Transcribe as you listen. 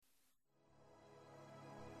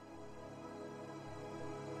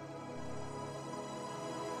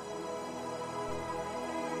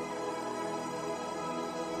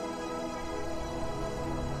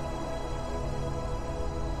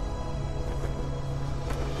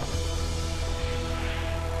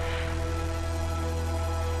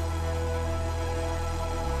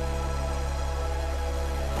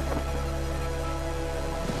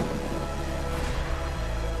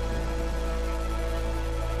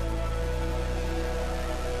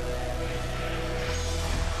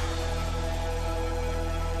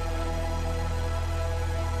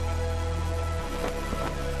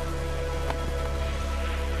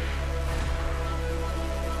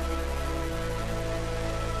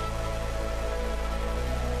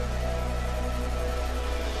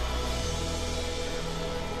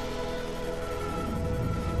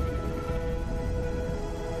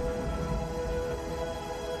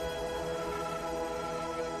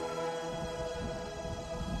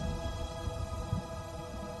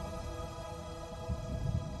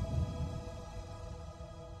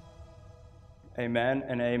Amen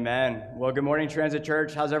and amen. Well, good morning, Transit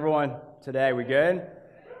Church. How's everyone today? We good?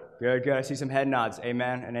 Good. I see some head nods.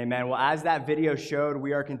 Amen and amen. Well, as that video showed,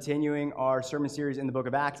 we are continuing our sermon series in the book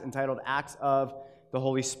of Acts entitled Acts of the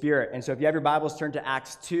Holy Spirit. And so if you have your Bibles, turn to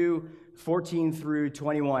Acts 2:14 through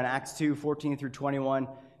 21. Acts 2:14 through 21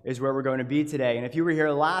 is where we're going to be today. And if you were here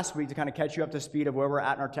last week, to kind of catch you up to speed of where we're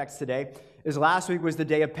at in our text today, is last week was the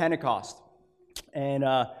day of Pentecost. And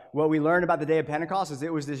what we learned about the day of Pentecost is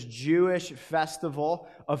it was this Jewish festival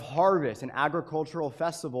of harvest, an agricultural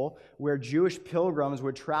festival where Jewish pilgrims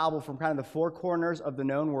would travel from kind of the four corners of the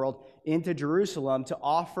known world into Jerusalem to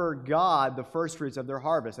offer God the first fruits of their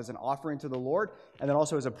harvest as an offering to the Lord, and then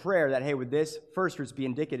also as a prayer that, hey, would this first fruits be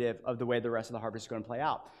indicative of the way the rest of the harvest is going to play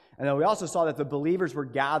out? And then we also saw that the believers were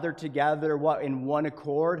gathered together, in one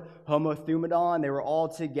accord, homothumadon. They were all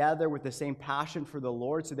together with the same passion for the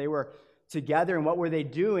Lord, so they were together, and what were they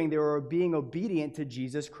doing? They were being obedient to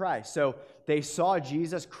Jesus Christ. So they saw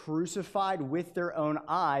Jesus crucified with their own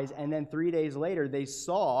eyes, and then 3 days later, they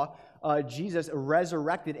saw Jesus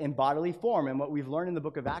resurrected in bodily form. And what we've learned in the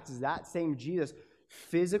book of Acts is that same Jesus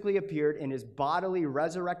physically appeared in his bodily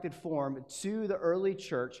resurrected form to the early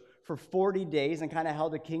church for 40 days and kind of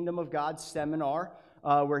held a Kingdom of God seminar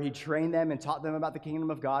where he trained them and taught them about the Kingdom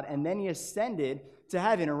of God, and then he ascended to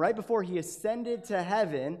heaven. And right before he ascended to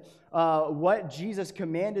heaven, what Jesus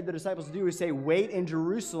commanded the disciples to do is say, wait in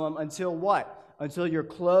Jerusalem until what? Until you're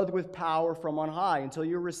clothed with power from on high, until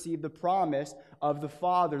you receive the promise of the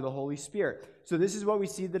Father, the Holy Spirit. So this is what we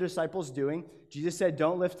see the disciples doing. Jesus said,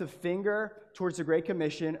 don't lift a finger towards the Great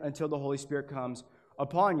Commission until the Holy Spirit comes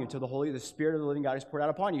upon you, until the Spirit of the living God is poured out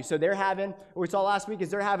upon you. So they're having, what we saw last week is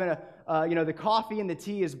they're having the coffee and the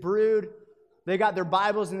tea is brewed. They got their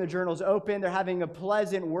Bibles and their journals open. They're having a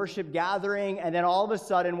pleasant worship gathering. And then all of a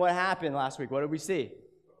sudden, what happened last week? What did we see?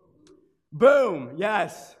 Boom.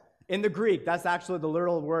 Yes. In the Greek, that's actually the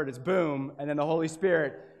literal word. It's boom. And then the Holy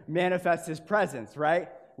Spirit manifests his presence, right?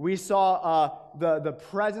 We saw the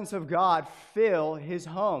presence of God fill his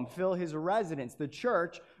home, fill his residence. The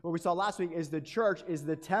church, what we saw last week is the church is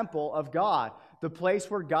the temple of God, the place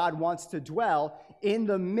where God wants to dwell in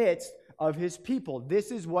the midst of his people.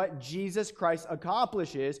 This is what Jesus Christ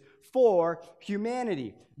accomplishes for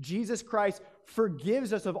humanity. Jesus Christ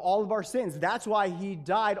forgives us of all of our sins. That's why he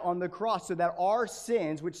died on the cross, so that our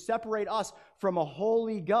sins, which separate us from a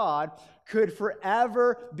holy God, could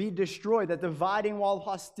forever be destroyed, that the dividing wall of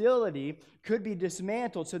hostility could be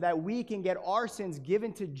dismantled, so that we can get our sins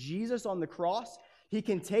given to Jesus on the cross. He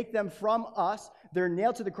can take them from us. They're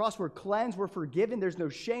nailed to the cross. We're cleansed. We're forgiven. There's no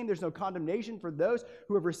shame. There's no condemnation for those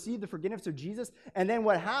who have received the forgiveness of Jesus. And then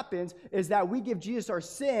what happens is that we give Jesus our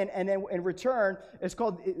sin, and then in return, it's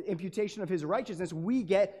called imputation of his righteousness. We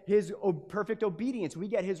get his perfect obedience. We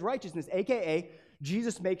get his righteousness, a.k.a.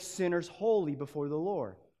 Jesus makes sinners holy before the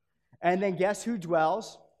Lord. And then guess who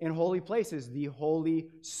dwells in holy places? The Holy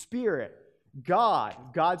Spirit.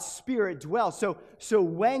 God's Spirit dwells. So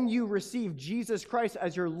when you receive Jesus Christ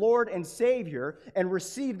as your Lord and Savior and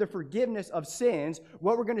receive the forgiveness of sins,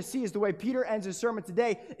 what we're going to see is the way Peter ends his sermon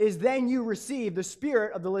today is then you receive the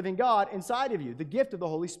Spirit of the living God inside of you, the gift of the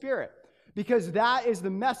Holy Spirit. Because that is the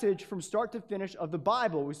message from start to finish of the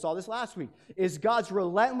Bible. We saw this last week, is God's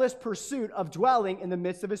relentless pursuit of dwelling in the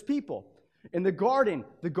midst of his people. In the garden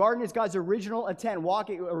is God's original intent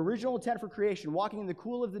for creation, walking in the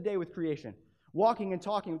cool of the day with creation, walking and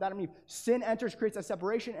talking with Adam and Eve. Sin enters, creates that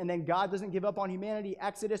separation, and then God doesn't give up on humanity.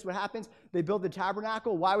 Exodus, what happens? They build the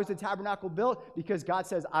tabernacle. Why was the tabernacle built? Because God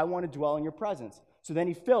says, I want to dwell in your presence. So then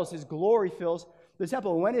his glory fills the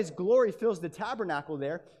temple. And when his glory fills the tabernacle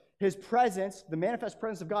there, his presence, the manifest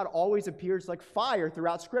presence of God, always appears like fire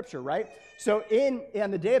throughout Scripture, right? So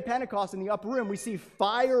on the day of Pentecost in the upper room, we see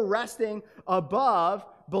fire resting above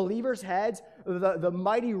believers' heads, the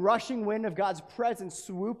mighty rushing wind of God's presence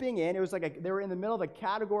swooping in. It was like they were in the middle of a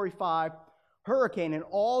Category 5 hurricane, and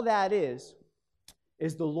all that is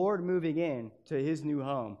the Lord moving in to his new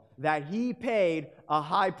home, that he paid a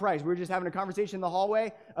high price. We were just having a conversation in the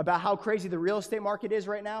hallway about how crazy the real estate market is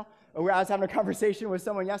right now. I was having a conversation with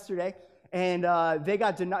someone yesterday, and they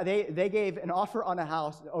got denied. They gave an offer on a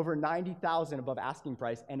house over $90,000 above asking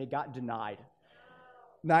price, and it got denied.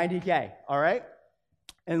 $90K, all right?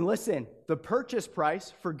 And listen, the purchase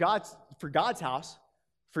price for God's house,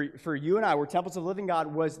 for you and I, we're temples of the living God,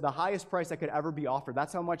 was the highest price that could ever be offered.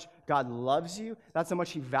 That's how much God loves you. That's how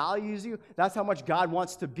much he values you. That's how much God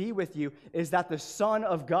wants to be with you, is that the Son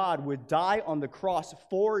of God would die on the cross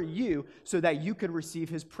for you so that you could receive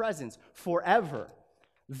his presence forever.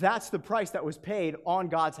 That's the price that was paid on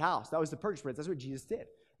God's house. That was the purchase price. That's what Jesus did.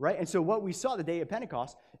 right? And so what we saw the day of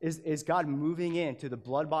Pentecost is God moving into the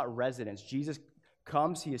blood-bought residence. Jesus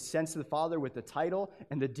comes, he ascends to the Father with the title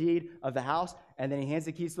and the deed of the house, and then he hands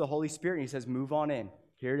the keys to the Holy Spirit, and he says, move on in.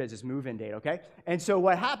 Here it is, it's move-in date, okay? And so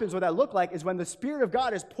what happens, what that looked like, is when the Spirit of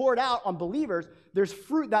God is poured out on believers, there's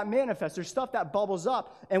fruit that manifests, there's stuff that bubbles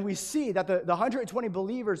up, and we see that the 120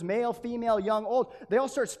 believers, male, female, young, old, they all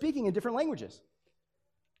start speaking in different languages.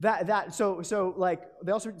 So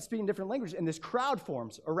they all start speaking different languages, and this crowd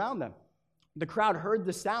forms around them. The crowd heard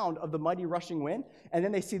the sound of the mighty rushing wind, and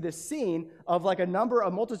then they see this scene of like a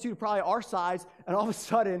multitude probably our size, and all of a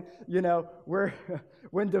sudden,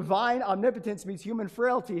 when divine omnipotence meets human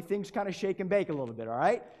frailty, things kind of shake and bake a little bit, all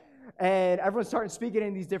right? And everyone's starting speaking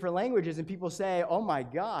in these different languages, and people say, oh my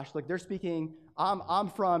gosh, like they're speaking, I'm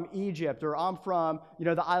from Egypt, or I'm from,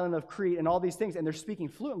 the island of Crete, and all these things, and they're speaking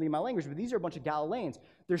fluently my language, but these are a bunch of Galileans.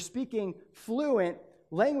 They're speaking fluent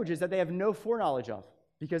languages that they have no foreknowledge of,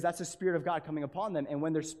 because that's the Spirit of God coming upon them. And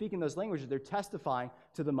when they're speaking those languages, they're testifying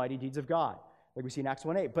to the mighty deeds of God, like we see in Acts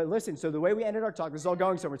 1:8. But listen, so the way we ended our talk, this is all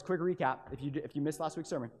going somewhere. It's a quick recap if you missed last week's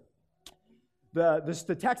sermon.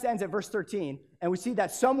 The text ends at verse 13, and we see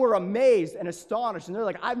that some were amazed and astonished, and they're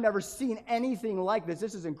like, I've never seen anything like this.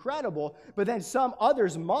 This is incredible. But then some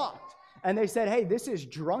others mocked, and they said, hey, this is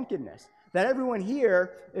drunkenness. That everyone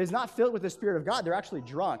here is not filled with the Spirit of God. They're actually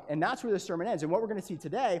drunk. And that's where the sermon ends. And what we're going to see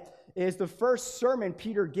today is the first sermon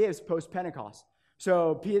Peter gives post-Pentecost.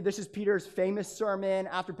 So this is Peter's famous sermon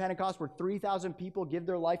after Pentecost where 3,000 people give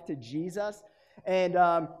their life to Jesus. And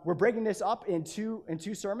we're breaking this up in two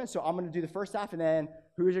sermons. So I'm going to do the first half, and then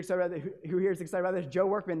who here is excited about this? Joe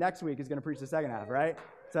Workman next week is going to preach the second half, right?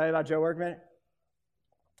 Excited about Joe Workman?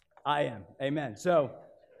 I am. Amen. So...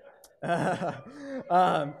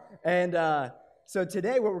 So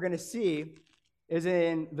today what we're going to see is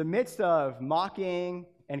in the midst of mocking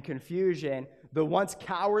and confusion, the once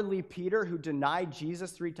cowardly Peter who denied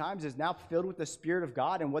Jesus 3 times is now filled with the Spirit of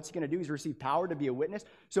God, and what's he going to do is receive power to be a witness.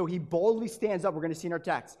 So he boldly stands up, we're going to see in our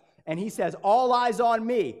text, and he says, all eyes on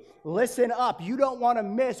me, listen up. You don't want to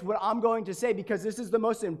miss what I'm going to say because this is the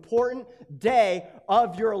most important day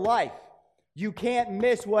of your life. You can't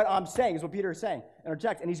miss what I'm saying, is what Peter is saying in our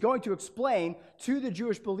text. And he's going to explain to the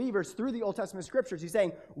Jewish believers through the Old Testament scriptures. He's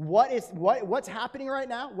saying what's happening right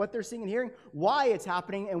now, what they're seeing and hearing, why it's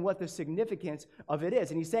happening, and what the significance of it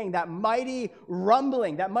is. And he's saying that mighty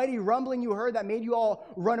rumbling you heard that made you all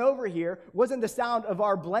run over here wasn't the sound of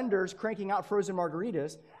our blenders cranking out frozen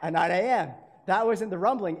margaritas at 9 a.m. That wasn't the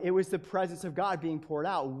rumbling. It was the presence of God being poured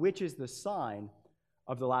out, which is the sign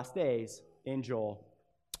of the last days in Joel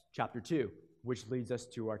chapter 2, which leads us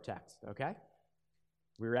to our text, okay?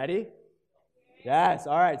 We ready? Yes,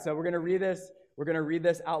 all right, so we're going to read this. We're going to read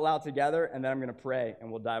this out loud together, and then I'm going to pray,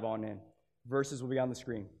 and we'll dive on in. Verses will be on the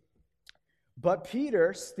screen. But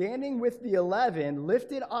Peter, standing with the 11,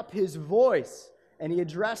 lifted up his voice, and he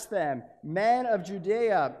addressed them, men of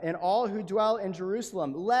Judea and all who dwell in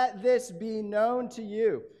Jerusalem, let this be known to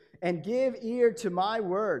you, and give ear to my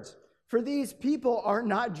words. For these people are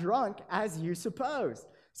not drunk, as you suppose,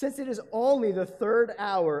 since it is only the 3rd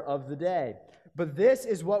hour of the day. But this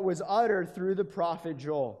is what was uttered through the prophet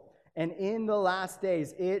Joel. And in the last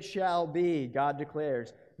days it shall be, God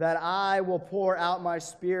declares, that I will pour out my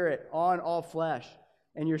Spirit on all flesh,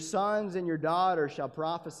 and your sons and your daughters shall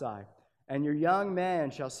prophesy, and your young men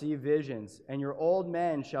shall see visions, and your old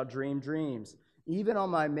men shall dream dreams. Even on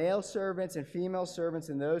my male servants and female servants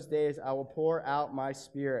in those days I will pour out my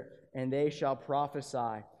Spirit, and they shall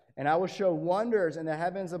prophesy. And I will show wonders in the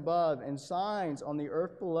heavens above and signs on the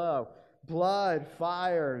earth below, blood,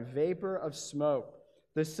 fire, vapor of smoke.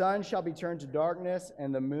 The sun shall be turned to darkness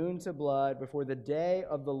and the moon to blood before the day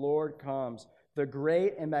of the Lord comes, the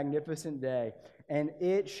great and magnificent day. And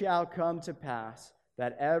it shall come to pass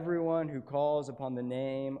that everyone who calls upon the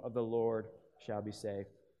name of the Lord shall be saved.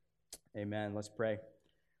 Amen. Let's pray.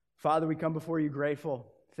 Father, we come before you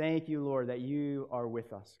grateful. Thank you, Lord, that you are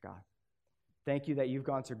with us, God. Thank you that you've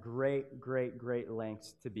gone to great, great, great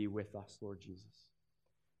lengths to be with us, Lord Jesus.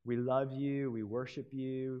 We love you. We worship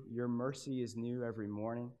you. Your mercy is new every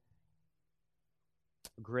morning.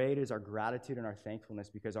 Great is our gratitude and our thankfulness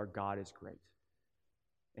because our God is great.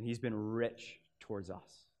 And he's been rich towards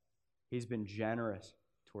us. He's been generous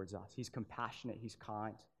towards us. He's compassionate. He's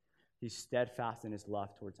kind. He's steadfast in his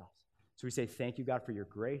love towards us. So we say thank you, God, for your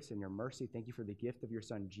grace and your mercy. Thank you for the gift of your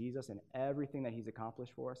son, Jesus, and everything that he's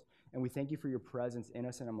accomplished for us. And we thank you for your presence in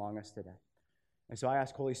us and among us today. And so I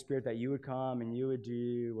ask, Holy Spirit, that you would come and you would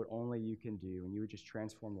do what only you can do, and you would just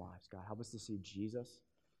transform lives. God, help us to see Jesus.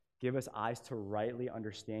 Give us eyes to rightly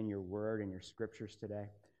understand your word and your scriptures today.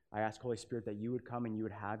 I ask, Holy Spirit, that you would come and you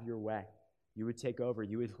would have your way. You would take over.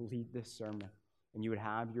 You would lead this sermon, and you would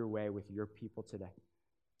have your way with your people today.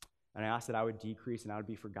 And I ask that I would decrease and I would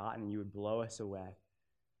be forgotten, and you would blow us away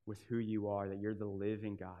with who you are, that you're the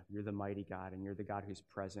living God, you're the mighty God, and you're the God who's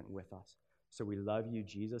present with us. So we love you,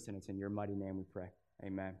 Jesus, and it's in your mighty name we pray.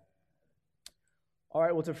 Amen. All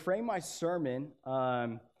right, well, to frame my sermon,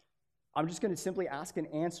 I'm just going to simply ask and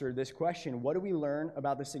answer this question: what do we learn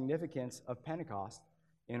about the significance of Pentecost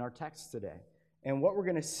in our text today? And what we're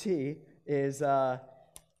going to see is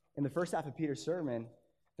in the first half of Peter's sermon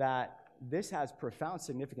that this has profound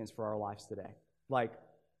significance for our lives today, like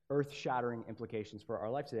earth-shattering implications for our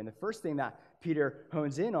life today. And the first thing that Peter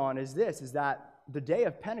hones in on is that the day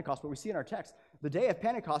of Pentecost, what we see in our text, the day of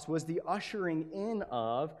Pentecost was the ushering in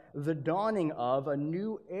of, the dawning of a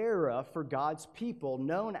new era for God's people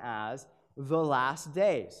known as the last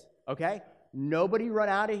days, okay? Nobody run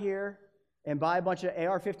out of here and buy a bunch of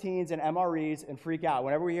AR-15s and MREs and freak out.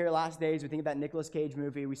 Whenever we hear last days, we think of that Nicolas Cage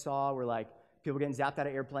movie we saw where, like, people getting zapped out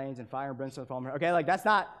of airplanes and fire and brimstone falling. Okay, like, that's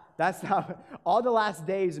not all the last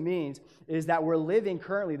days means is that we're living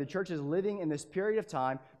currently, the church is living in this period of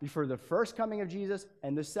time before the first coming of Jesus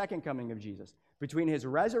and the second coming of Jesus, between his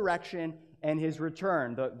resurrection and his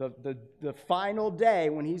return, the final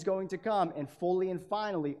day when he's going to come and fully and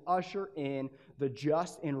finally usher in the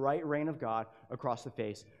just and right reign of God across the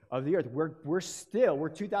face of the earth. We're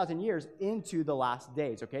 2,000 years into the last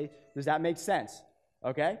days, okay? Does that make sense?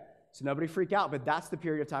 Okay? So nobody freak out, but that's the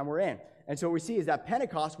period of time we're in. And so what we see is that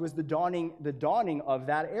Pentecost was the dawning of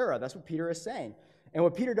that era. That's what Peter is saying. And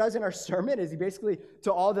what Peter does in our sermon is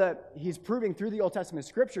he's proving through the Old Testament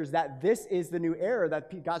scriptures that this is the new era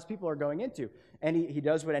that God's people are going into. And he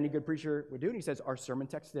does what any good preacher would do, and he says, our sermon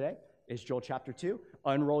text today is Joel chapter 2.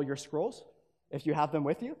 Unroll your scrolls, if you have them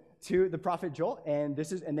with you, to the prophet Joel. And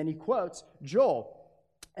then he quotes Joel.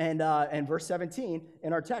 And verse 17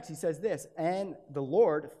 in our text, he says this: and the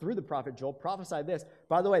Lord, through the prophet Joel, prophesied this.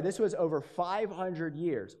 By the way, this was over 500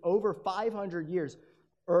 years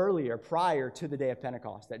earlier, prior to the day of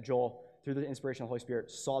Pentecost, that Joel, through the inspiration of the Holy Spirit,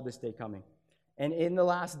 saw this day coming. And in the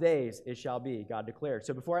last days it shall be, God declared.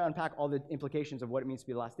 So before I unpack all the implications of what it means to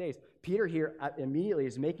be the last days, Peter here immediately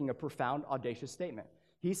is making a profound, audacious statement.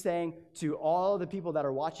 He's saying to all the people that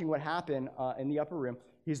are watching what happened in the upper room,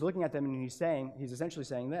 he's looking at them and he's essentially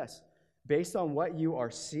saying this: based on what you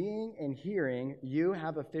are seeing and hearing, you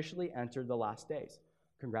have officially entered the last days.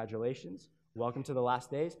 Congratulations. Welcome to the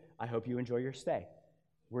last days. I hope you enjoy your stay.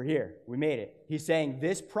 We're here. We made it. He's saying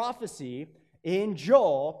this prophecy in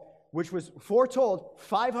Joel, which was foretold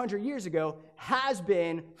 500 years ago, has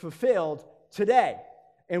been fulfilled today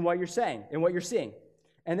in what you're saying, in what you're seeing.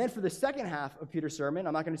 And then for the second half of Peter's sermon,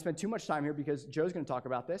 I'm not going to spend too much time here because Joe's going to talk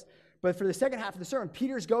about this, but for the second half of the sermon,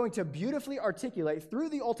 Peter's going to beautifully articulate through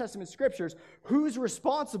the Old Testament scriptures who's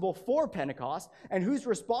responsible for Pentecost and who's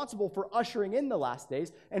responsible for ushering in the last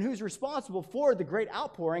days and who's responsible for the great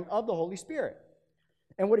outpouring of the Holy Spirit.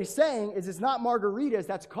 And what he's saying is it's not margaritas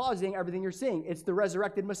that's causing everything you're seeing. It's the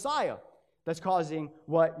resurrected Messiah that's causing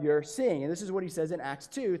what you're seeing. And this is what he says in Acts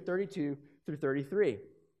 2, 32 through 33.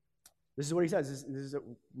 This is what he says. This is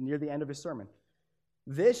near the end of his sermon.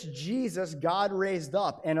 This Jesus God raised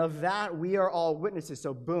up, and of that we are all witnesses.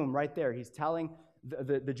 So boom, right there. He's telling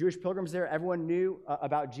the Jewish pilgrims there, everyone knew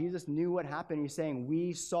about Jesus, knew what happened. He's saying,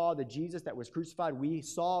 we saw the Jesus that was crucified. We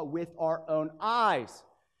saw with our own eyes.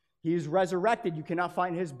 He's resurrected. You cannot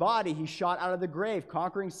find his body. He shot out of the grave,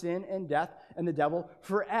 conquering sin and death and the devil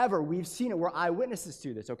forever. We've seen it. We're eyewitnesses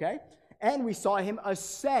to this, okay? And we saw him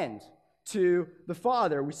ascend to the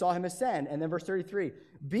Father. We saw him ascend. And then verse 33,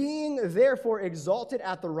 being therefore exalted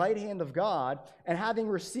at the right hand of God, and having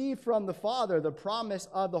received from the Father the promise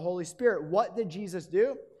of the Holy Spirit, what did Jesus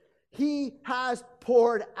do? He has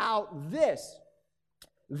poured out this,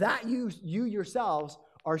 that you yourselves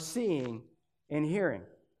are seeing and hearing.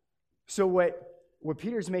 So what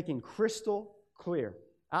Peter's making crystal clear,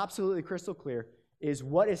 absolutely crystal clear, is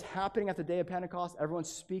what is happening at the day of Pentecost.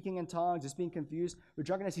 Everyone's speaking in tongues, just being confused with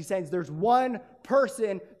drunkenness. He's saying there's one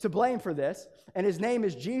person to blame for this, and his name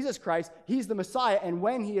is Jesus Christ. He's the Messiah, and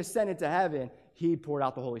when he ascended to heaven, he poured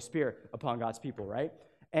out the Holy Spirit upon God's people, right?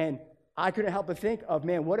 And I couldn't help but think of,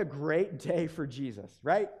 man, what a great day for Jesus,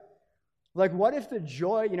 right? Like, what if the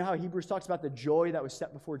joy, you know how Hebrews talks about the joy that was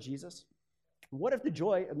set before Jesus? What if the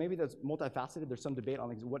joy, maybe that's multifaceted, there's some debate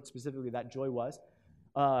on what specifically that joy was,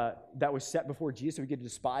 that was set before Jesus so he could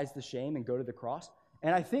despise the shame and go to the cross.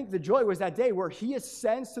 And I think the joy was that day where he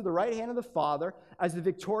ascends to the right hand of the Father as the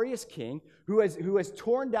victorious king who has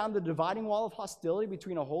torn down the dividing wall of hostility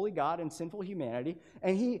between a holy God and sinful humanity.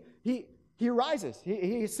 And he rises.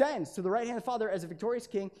 He ascends to the right hand of the Father as a victorious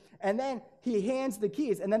king, and then he hands the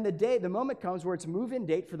keys. And then the moment comes where it's move-in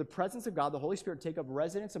date for the presence of God, the Holy Spirit, to take up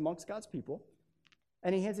residence amongst God's people.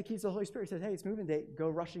 And he hands the keys to the Holy Spirit. He says, hey, it's moving day. Go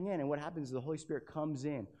rushing in. And what happens is the Holy Spirit comes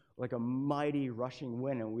in like a mighty rushing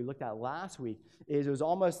wind. And we looked at last week is it was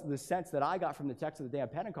almost the sense that I got from the text of the day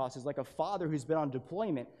of Pentecost is like a father who's been on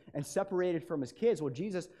deployment and separated from his kids. Well,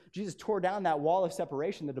 Jesus tore down that wall of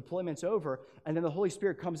separation. The deployment's over. And then the Holy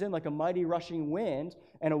Spirit comes in like a mighty rushing wind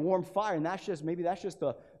and a warm fire. And that's just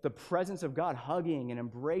the presence of God hugging and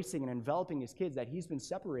embracing and enveloping his kids that he's been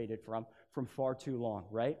separated from far too long,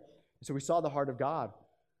 right? So we saw the heart of God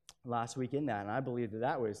last week in that, and I believe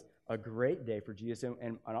that was a great day for Jesus,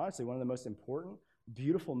 and honestly, one of the most important,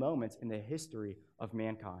 beautiful moments in the history of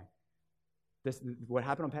mankind. What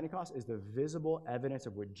happened on Pentecost is the visible evidence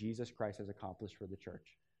of what Jesus Christ has accomplished for the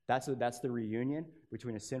church. That's the reunion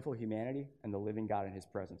between a sinful humanity and the living God in his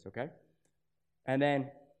presence, okay? And then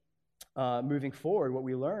moving forward, what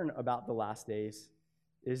we learn about the last days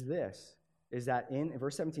is this. Is that in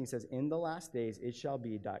verse 17 says, in the last days it shall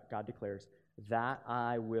be, God declares, that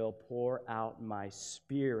I will pour out my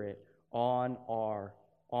spirit on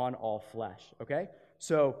all flesh, okay?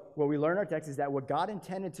 So what we learn in our text is that what God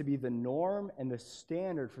intended to be the norm and the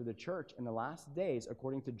standard for the church in the last days,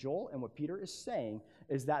 according to Joel and what Peter is saying,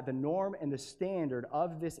 is that the norm and the standard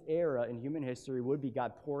of this era in human history would be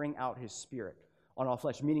God pouring out his spirit on all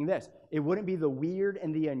flesh, meaning this, it wouldn't be the weird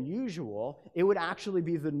and the unusual, it would actually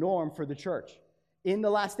be the norm for the church. In the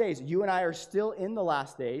last days, you and I are still in the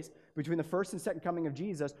last days, between the first and second coming of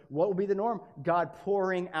Jesus, what will be the norm? God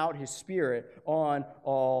pouring out his spirit on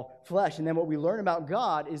all flesh. And then what we learn about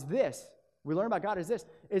God is this,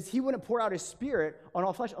 is he wouldn't pour out his spirit on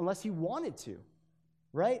all flesh unless he wanted to,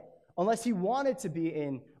 right? Unless he wanted to be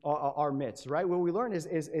in our midst, right? What we learn is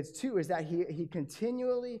that he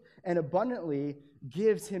continually and abundantly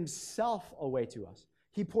gives himself away to us.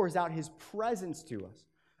 He pours out his presence to us.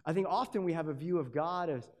 I think often we have a view of God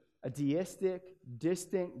as a deistic,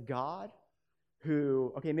 distant God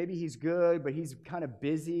who, okay, maybe he's good, but he's kind of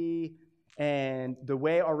busy, and the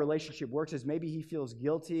way our relationship works is maybe he feels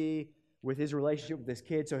guilty with his relationship with his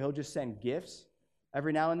kid, so he'll just send gifts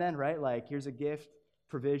every now and then, right? Like, here's a gift.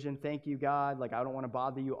 Provision, thank you, God. Like, I don't want to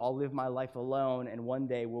bother you. I'll live my life alone, and one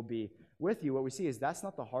day we'll be with you. What we see is that's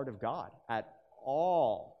not the heart of God at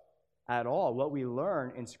all. At all. What we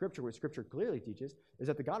learn in Scripture, what Scripture clearly teaches, is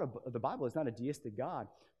that the God of the Bible is not a deistic God.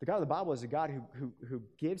 The God of the Bible is a God who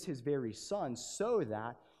gives his very Son so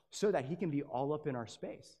that he can be all up in our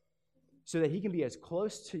space, so that he can be as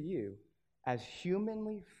close to you as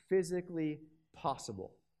humanly, physically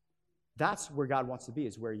possible. That's where God wants to be,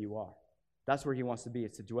 is where you are. That's where he wants to be,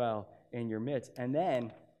 is to dwell in your midst. And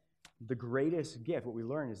then the greatest gift, what we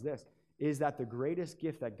learn is this, is that the greatest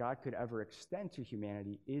gift that God could ever extend to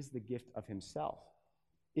humanity is the gift of himself,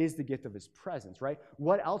 is the gift of his presence, right?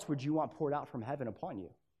 What else would you want poured out from heaven upon you,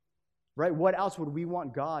 right? What else would we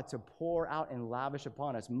want God to pour out and lavish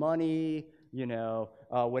upon us? Money,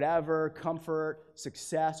 whatever, comfort,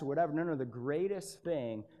 success, or whatever. No, the greatest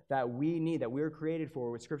thing that we need, that we were created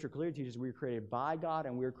for, what Scripture clearly teaches, we were created by God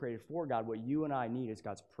and we were created for God. What you and I need is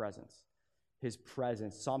God's presence, his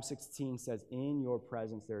presence. Psalm 16 says, in your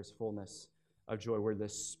presence there is fullness of joy. Where the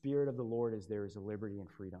Spirit of the Lord is, there is liberty and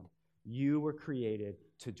freedom. You were created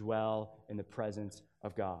to dwell in the presence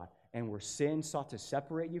of God. And where sin sought to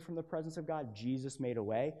separate you from the presence of God, Jesus made a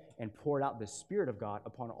way and poured out the Spirit of God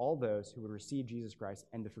upon all those who would receive Jesus Christ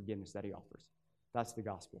and the forgiveness that he offers. That's the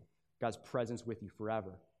gospel. God's presence with you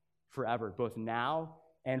forever, both now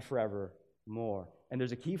and forevermore. And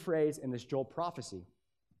there's a key phrase in this Joel prophecy.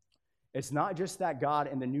 It's not just that God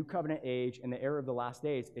in the new covenant age, in the era of the last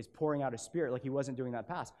days, is pouring out his Spirit like he wasn't doing that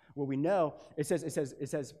past. What we know, it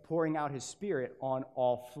says pouring out his Spirit on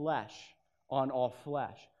all flesh,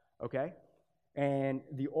 okay? And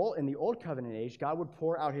in the old covenant age, God would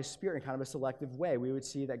pour out his Spirit in kind of a selective way. We would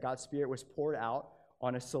see that God's Spirit was poured out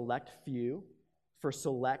on a select few for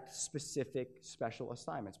select, specific, special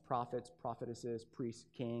assignments. Prophets, prophetesses, priests,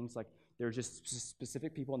 kings, like there were just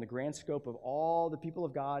specific people in the grand scope of all the people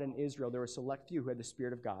of God in Israel. There were a select few who had the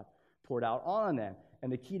Spirit of God poured out on them.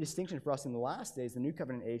 And the key distinction for us in the last days, the new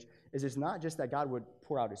covenant age, is it's not just that God would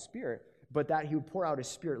pour out his Spirit, but that he would pour out his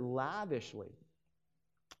Spirit lavishly.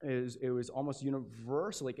 It was almost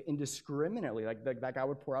universal, like indiscriminately, like that God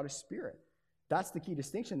would pour out his Spirit. That's the key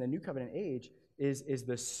distinction. The new covenant age is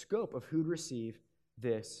the scope of who'd receive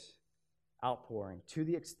this outpouring, to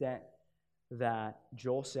the extent that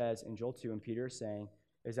Joel says in Joel 2, and Peter is saying,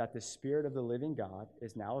 is that the Spirit of the living God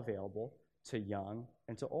is now available to young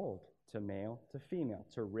and to old, to male, to female,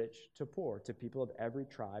 to rich, to poor, to people of every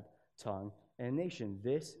tribe, tongue, and nation.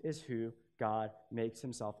 This is who God makes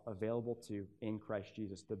himself available to in Christ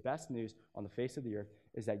Jesus. The best news on the face of the earth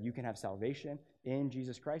is that you can have salvation in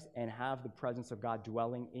Jesus Christ and have the presence of God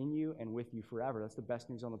dwelling in you and with you forever. That's the best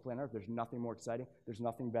news on the planet Earth. There's nothing more exciting. There's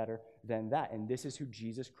nothing better than that. And this is who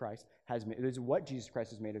Jesus Christ has made. This is what Jesus Christ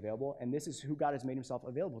has made available, and this is who God has made himself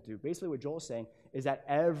available to. Basically, what Joel is saying is that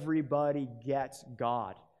everybody gets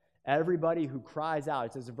God. Everybody who cries out,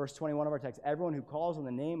 it says in verse 21 of our text, everyone who calls on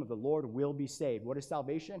the name of the Lord will be saved. What is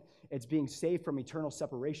salvation? It's being saved from eternal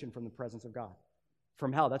separation from the presence of God.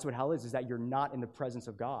 From hell. That's what hell is that you're not in the presence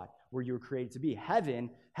of God where you were created to be. Heaven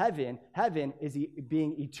is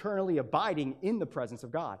being eternally abiding in the presence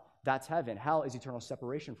of God. That's heaven. Hell is eternal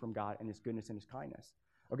separation from God and his goodness and his kindness.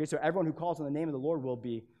 Okay, so everyone who calls on the name of the Lord will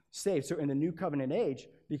be saved. So in the new covenant age,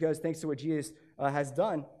 because thanks to what Jesus has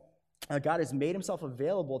done, God has made himself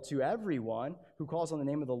available to everyone who calls on the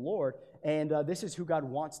name of the Lord, and this is who God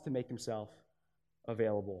wants to make himself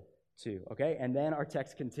available to, okay? And then our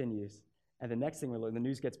text continues, and the next thing we learn, the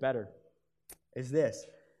news gets better, is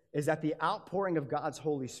that the outpouring of God's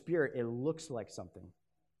Holy Spirit, it looks like something.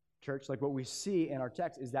 Church, like what we see in our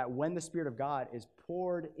text is that when the Spirit of God is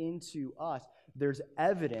poured into us, there's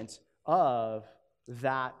evidence of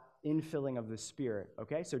that infilling of the Spirit,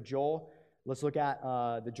 okay? So Joel, let's look at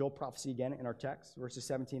the Joel prophecy again in our text, verses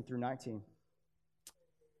 17 through 19.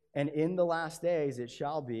 And in the last days it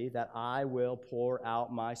shall be that I will pour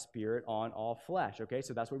out my Spirit on all flesh. Okay,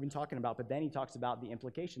 so that's what we've been talking about. But then he talks about the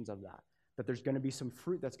implications of that there's going to be some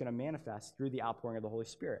fruit that's going to manifest through the outpouring of the Holy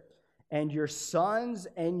Spirit. And your sons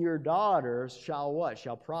and your daughters shall what?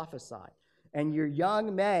 Shall prophesy. And your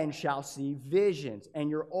young men shall see visions, and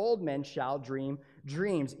your old men shall dream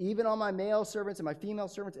dreams. Even on my male servants and my female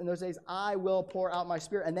servants in those days, I will pour out my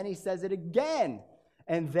Spirit. And then he says it again,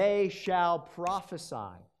 and they shall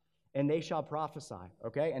prophesy. And they shall prophesy,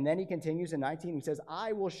 okay? And then he continues in 19, he says,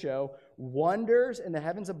 I will show wonders in the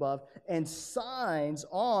heavens above and signs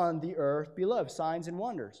on the earth below, signs and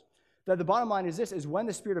wonders. That the bottom line is this, is when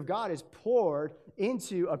the Spirit of God is poured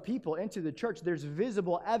into a people, into the church, there's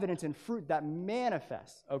visible evidence and fruit that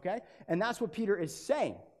manifests, okay? And that's what Peter is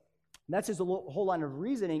saying. That's his whole line of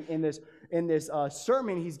reasoning in this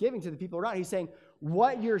sermon he's giving to the people around. He's saying,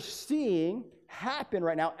 what you're seeing happen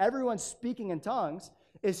right now, everyone's speaking in tongues,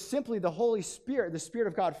 is simply the Holy Spirit, the Spirit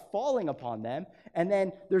of God falling upon them, and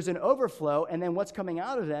then there's an overflow, and then what's coming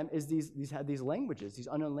out of them is these languages, these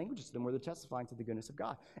unknown languages to them, where they're testifying to the goodness of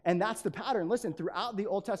God. And that's the pattern. Listen, throughout the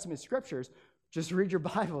Old Testament scriptures, just read your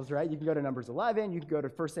Bibles, right? You can go to Numbers 11, you can go to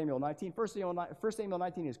 1 Samuel 19. 1 Samuel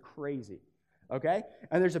 19 is crazy, okay?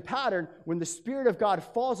 And there's a pattern. When the Spirit of God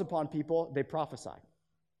falls upon people, they prophesy.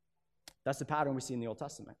 That's the pattern we see in the Old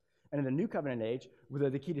Testament. And in the New Covenant age,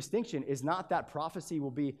 the key distinction is not that prophecy will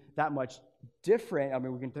be that much different. I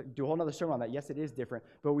mean, we can do a whole other sermon on that. Yes, it is different.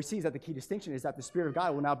 But what we see is that the key distinction is that the Spirit of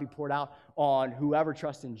God will now be poured out on whoever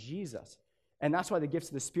trusts in Jesus. And that's why the gifts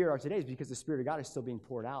of the Spirit are today, is because the Spirit of God is still being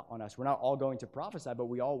poured out on us. We're not all going to prophesy, but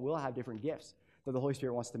we all will have different gifts that the Holy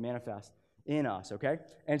Spirit wants to manifest in us, okay?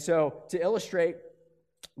 And so to illustrate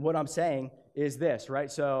what I'm saying is this, right?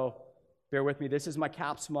 So bear with me. This is my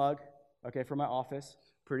Caps mug, okay, from my office.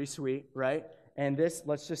 Pretty sweet, right? And this,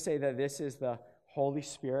 let's just say that this is the Holy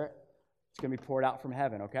Spirit. It's going to be poured out from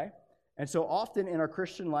heaven, okay? And so often in our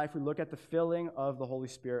Christian life, we look at the filling of the Holy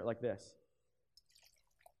Spirit like this.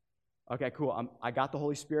 Okay, cool. I got the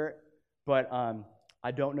Holy Spirit, but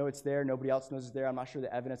I don't know it's there. Nobody else knows it's there. I'm not sure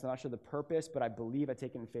the evidence. I'm not sure the purpose, but I believe, I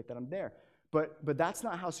take it in faith that I'm there. But that's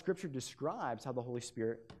not how Scripture describes how the Holy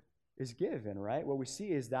Spirit is given, right? What we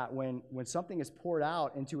see is that when something is poured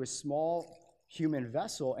out into a small human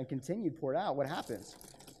vessel and continued poured out, what happens?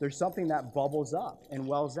 There's something that bubbles up and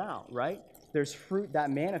wells out, right? There's fruit that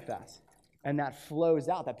manifests and that flows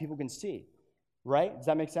out that people can see, right? Does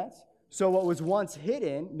that make sense? So what was once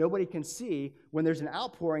hidden, nobody can see. When there's an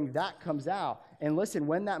outpouring, that comes out. And listen,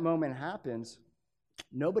 when that moment happens,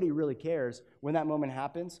 nobody really cares. When that moment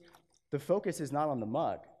happens, the focus is not on the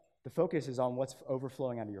mug. The focus is on what's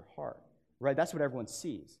overflowing out of your heart, right? That's what everyone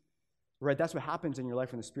sees. Right, that's what happens in your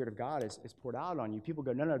life when the Spirit of God is poured out on you. People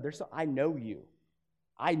go, no, I know you.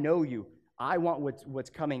 I know you. I want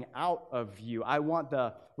what's coming out of you. I want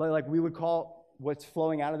like we would call what's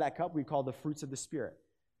flowing out of that cup, we call the fruits of the Spirit.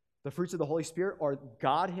 The fruits of the Holy Spirit are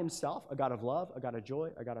God himself, a God of love, a God of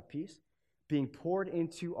joy, a God of peace, being poured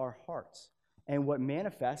into our hearts. And what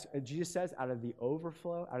manifests, Jesus says, out of the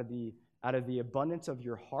overflow, out of the abundance of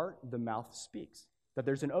your heart, the mouth speaks. That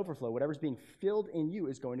there's an overflow. Whatever's being filled in you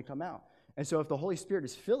is going to come out. And so if the Holy Spirit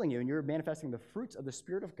is filling you and you're manifesting the fruits of the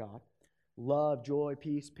Spirit of God, love, joy,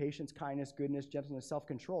 peace, patience, kindness, goodness, gentleness,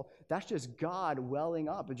 self-control. That's just God welling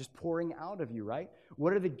up and just pouring out of you, right?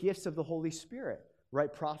 What are the gifts of the Holy Spirit,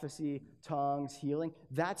 right? Prophecy, tongues, healing.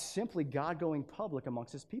 That's simply God going public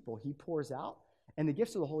amongst his people. He pours out. And the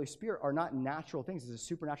gifts of the Holy Spirit are not natural things. It's a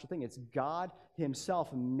supernatural thing. It's God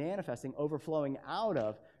himself manifesting, overflowing out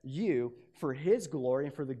of you for his glory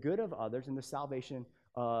and for the good of others and the salvation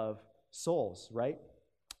of souls, right?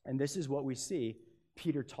 And this is what we see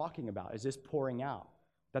Peter talking about, is this pouring out,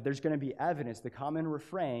 that there's going to be evidence. The common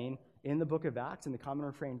refrain in the book of Acts and the common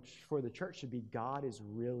refrain for the church should be God is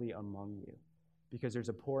really among you, because there's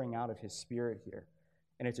a pouring out of his Spirit here.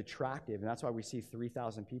 And it's attractive, and that's why we see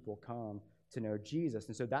 3,000 people come to know Jesus.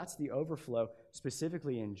 And so that's the overflow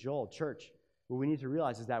specifically in Joel. Church, what we need to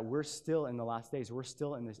realize is that we're still in the last days. We're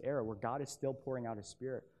still in this era where God is still pouring out his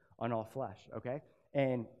Spirit on all flesh, okay?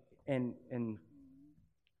 And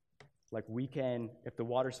like we can, if the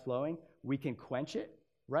water's flowing, we can quench it,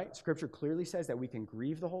 right? Scripture clearly says that we can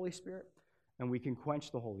grieve the Holy Spirit and we can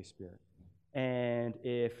quench the Holy Spirit. And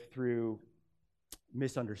if through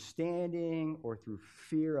misunderstanding or through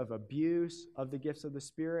fear of abuse of the gifts of the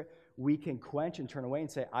Spirit, we can quench and turn away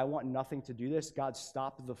and say, I want nothing to do this. God,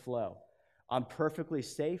 stop the flow. I'm perfectly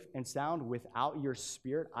safe and sound without your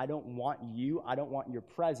Spirit. I don't want you. I don't want your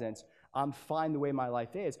presence. I'm fine the way my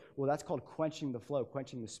life is. Well, that's called quenching the flow,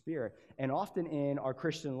 quenching the Spirit. And often in our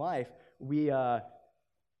Christian life, we,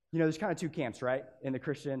 there's kind of two camps, right? In the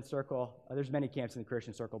Christian circle. There's many camps in the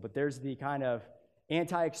Christian circle, but there's the kind of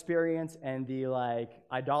anti-experience and the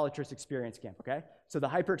idolatrous experience camp, okay? So the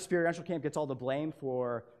hyper-experiential camp gets all the blame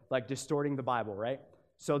for distorting the Bible, right?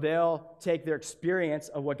 So they'll take their experience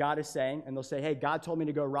of what God is saying and they'll say, hey, God told me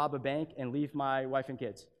to go rob a bank and leave my wife and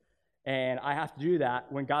kids. And I have to do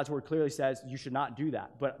that when God's word clearly says you should not do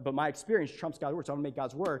that. But my experience trumps God's word, so I'm going to make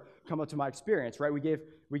God's word come up to my experience, right? We give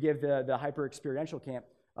the hyper-experiential camp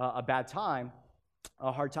a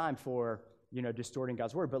hard time for distorting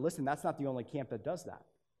God's word. But listen, that's not the only camp that does that.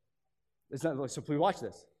 It's not. So please watch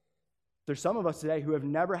this. There's some of us today who have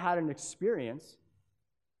never had an experience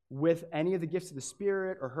with any of the gifts of the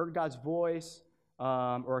Spirit or heard God's voice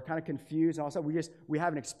or are kind of confused. And all of a sudden, we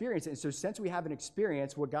have an experience. And so since we have an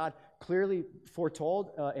experience, what God clearly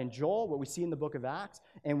foretold in Joel, what we see in the book of Acts,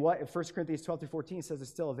 and what 1 Corinthians 12-14 says is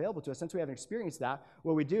still available to us, since we haven't experienced that,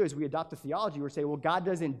 what we do is we adopt a theology where we say, well, God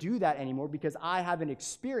doesn't do that anymore because I haven't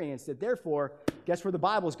experienced it. Therefore, guess where the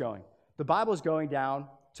Bible's going? The Bible's going down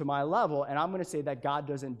to my level, and I'm going to say that God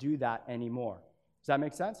doesn't do that anymore. Does that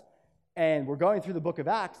make sense? And we're going through the book of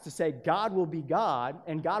Acts to say God will be God,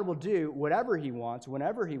 and God will do whatever he wants,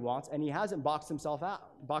 whenever he wants, and he hasn't boxed himself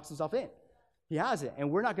in. He hasn't.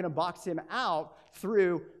 And we're not going to box him out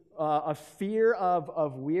through a fear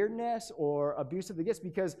of weirdness or abuse of the gifts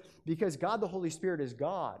because God, the Holy Spirit, is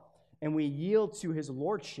God, and we yield to his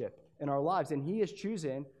lordship in our lives, and he has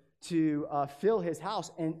chosen to fill his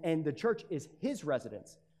house, and the church is his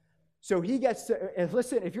residence. So he gets to, and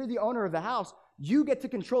listen, if you're the owner of the house, you get to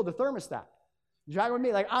control the thermostat. You driving with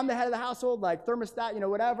me? I'm the head of the household, thermostat,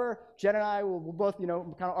 whatever. Jen and I will both, kind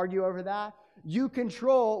of argue over that. You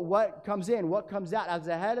control what comes in, what comes out. As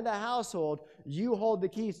the head of the household, you hold the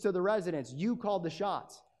keys to the residence. You call the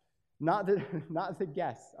shots, not the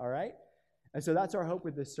guests, all right? And so that's our hope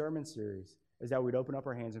with this sermon series, is that we'd open up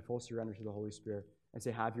our hands in full surrender to the Holy Spirit and say,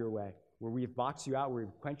 have your way. Where we've boxed you out, where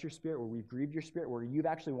we've quenched your spirit, where we've grieved your spirit, where you've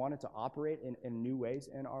actually wanted to operate in new ways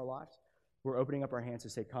in our lives, we're opening up our hands to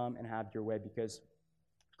say, come and have your way, because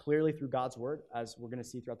clearly through God's word, as we're going to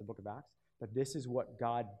see throughout the book of Acts, that this is what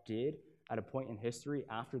God did at a point in history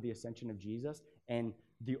after the ascension of Jesus, and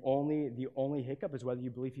the only hiccup is whether you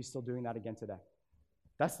believe he's still doing that again today.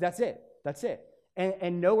 That's it.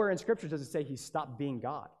 And nowhere in Scripture does it say he stopped being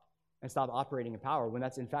God and stopped operating in power, when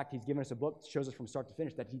that's, in fact, he's given us a book that shows us from start to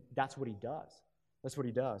finish that that's what he does. That's what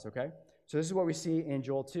he does, okay? So this is what we see in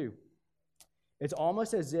Joel 2. It's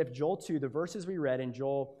almost as if Joel 2, the verses we read in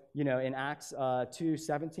Joel, in Acts 2,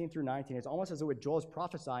 17 through 19, it's almost as if what Joel is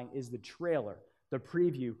prophesying is the trailer, the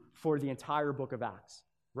preview for the entire book of Acts,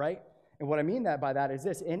 right? And what I mean by that is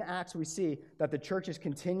this. In Acts, we see that the church is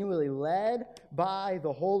continually led by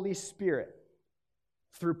the Holy Spirit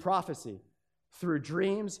through prophecy, through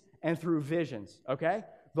dreams, and through visions, okay?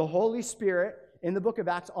 The Holy Spirit in the book of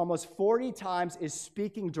Acts almost 40 times is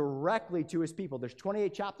speaking directly to his people. There's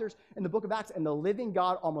 28 chapters in the book of Acts, and the living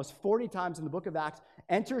God almost 40 times in the book of Acts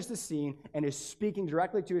enters the scene and is speaking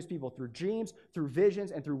directly to his people through dreams, through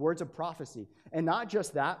visions, and through words of prophecy. And not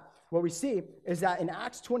just that, what we see is that in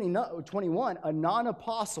Acts 21, a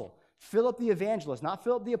non-apostle Philip the evangelist, not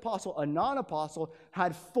Philip the apostle, a non-apostle,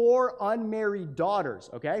 had 4 unmarried daughters,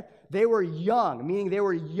 okay? They were young, meaning they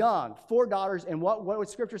were young. 4 daughters, and what would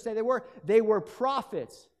Scripture say they were? They were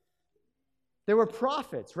prophets. They were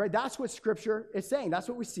prophets, right? That's what Scripture is saying. That's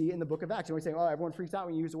what we see in the book of Acts. And we're saying, oh, everyone freaks out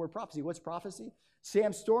when you use the word prophecy. What's prophecy?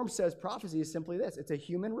 Sam Storm says prophecy is simply this. It's a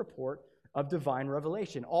human report of divine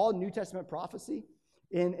revelation. All New Testament prophecy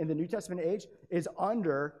in the New Testament age is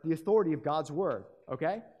under the authority of God's word,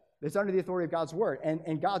 okay? It's under the authority of God's word.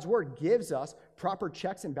 And God's word gives us proper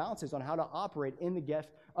checks and balances on how to operate in the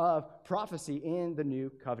gift of prophecy in the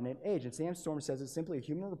new covenant age. And Sam Storm says it's simply a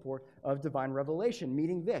human report of divine revelation,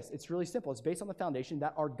 meaning this. It's really simple. It's based on the foundation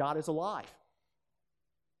that our God is alive.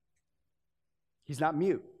 He's not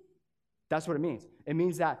mute. That's what it means. It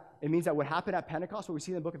means that what happened at Pentecost, what we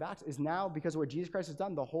see in the book of Acts, is now, because of what Jesus Christ has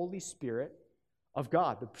done, the Holy Spirit of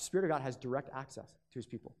God, the Spirit of God has direct access to his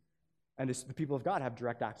people. And the people of God have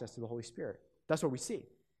direct access to the Holy Spirit. That's what we see.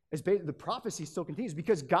 The prophecy still continues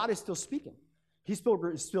because God is still speaking. He's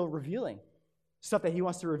still revealing stuff that he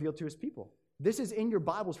wants to reveal to his people. This is in your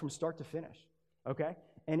Bibles from start to finish, okay?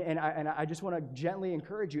 And I just want to gently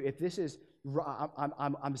encourage you, if this is,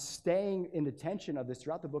 I'm staying in the tension of this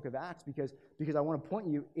throughout the book of Acts because I want to point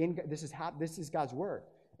you in, this is God's word.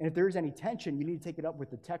 And if there is any tension, you need to take it up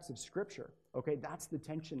with the text of Scripture, okay? That's the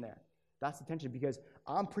tension there. That's the tension, because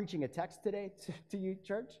I'm preaching a text today to you,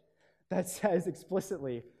 church, that says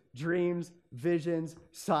explicitly dreams, visions,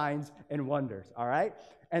 signs, and wonders, all right?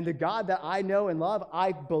 And the God that I know and love,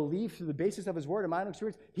 I believe through the basis of his word and my own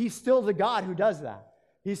experience, he's still the God who does that.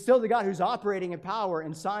 He's still the God who's operating in power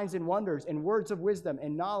and signs and wonders and words of wisdom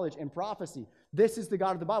and knowledge and prophecy. This is the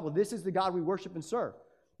God of the Bible. This is the God we worship and serve.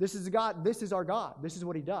 This is the God. This is our God. This is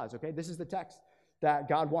what he does, okay? This is the text that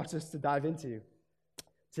God wants us to dive into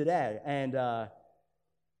today. And I'll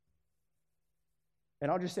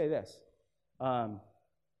just say this. Let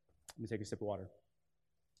me take a sip of water.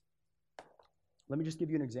 Let me just give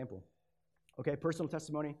you an example. Okay, personal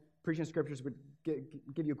testimony. Preaching scriptures would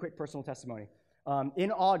give you a quick personal testimony.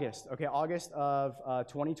 In August of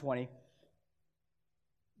 2020,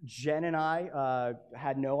 Jen and I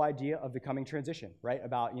had no idea of the coming transition, right?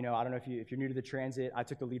 About, I don't know if you're new to the transit, I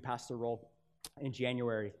took the lead pastor role in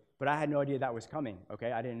January, but I had no idea that was coming,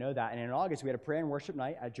 okay? I didn't know that. And in August, we had a prayer and worship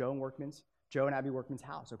night at Joe and Abby Workman's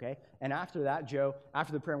house, okay? And after that,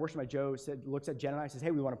 after the prayer and worship night, Joe looks at Jen and I and says,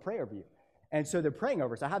 hey, we want to pray over you. And so they're praying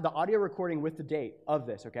over us. I had the audio recording with the date of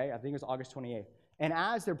this, okay? I think it was August 28th. And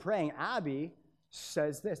as they're praying, Abby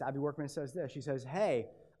Workman says this. She says, hey,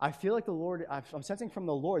 I feel like the Lord, I'm sensing from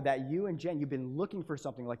the Lord that you and Jen, you've been looking for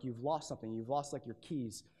something, like you've lost something. You've lost like your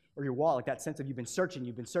keys or your wallet, like that sense of you've been searching.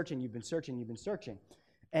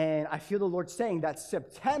 And I feel the Lord saying that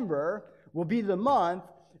September will be the month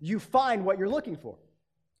you find what you're looking for,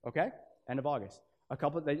 okay? End of August.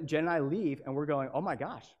 Jen and I leave, and we're going, oh my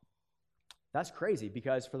gosh, that's crazy,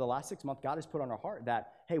 because for the last 6 months, God has put on our heart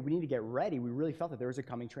that, hey, we need to get ready. We really felt that there was a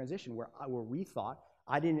coming transition where we thought,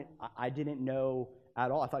 I didn't know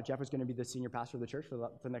at all. I thought Jeff was going to be the senior pastor of the church for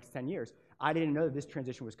the next 10 years. I didn't know that this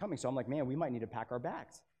transition was coming. So I'm like, man, we might need to pack our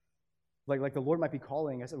bags. Like the Lord might be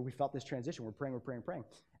calling us. We felt this transition. We're praying.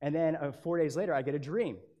 And then 4 days later, I get a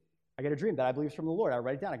dream. That I believe is from the Lord. I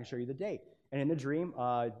write it down. I can show you the date. And in the dream,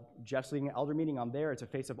 Jeff's leading an elder meeting. I'm there. It's a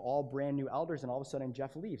face of all brand new elders. And all of a sudden,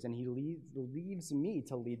 Jeff leaves. And he leaves me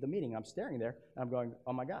to lead the meeting. I'm staring there. And I'm going,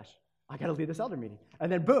 oh my gosh, I got to lead this elder meeting.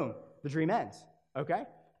 And then boom, the dream ends. Okay?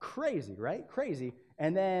 Crazy, right? Crazy.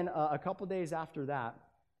 And then a couple days after that,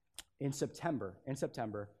 in September,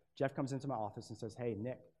 Jeff comes into my office and says, hey,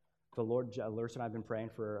 Nick, the Lord, Larissa and I have been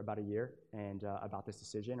praying for about a year and about this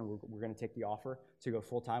decision, and we're going to take the offer to go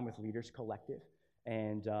full-time with Leaders Collective.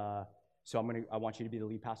 And so I want you to be the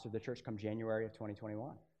lead pastor of the church come January of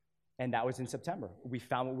 2021. And that was in September. We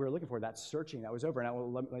found what we were looking for. That searching, that was over.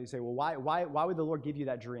 And let me say, well, why would the Lord give you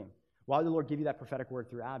that dream? Why would the Lord give you that prophetic word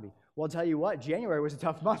through Abby? Well, I'll tell you what, January was a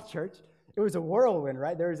tough month, church. It was a whirlwind,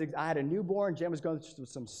 right? I had a newborn. Jen was going through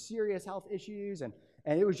some serious health issues, and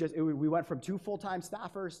it was just, we went from 2 full-time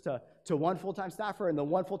staffers to 1 full-time staffer, and the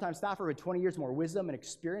 1 full-time staffer with 20 years more wisdom and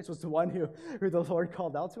experience was the one who the Lord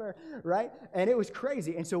called elsewhere, right? And it was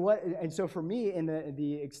crazy. And so for me, in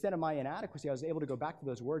the extent of my inadequacy, I was able to go back to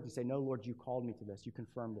those words and say, no, Lord, you called me to this. You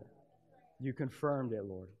confirmed it. You confirmed it,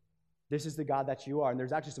 Lord. This is the God that you are. And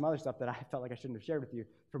there's actually some other stuff that I felt like I shouldn't have shared with you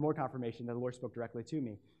for more confirmation that the Lord spoke directly to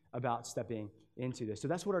me about stepping into this. So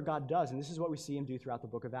that's what our God does, and this is what we see him do throughout the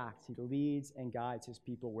book of Acts. He leads and guides his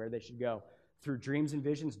people where they should go. Through dreams and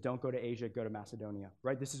visions, don't go to Asia, go to Macedonia,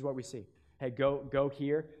 right? This is what we see. hey, go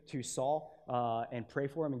here to Saul and pray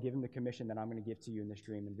for him and give him the commission that I'm going to give to you in this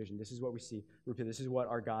dream and vision. This is what we see. This is what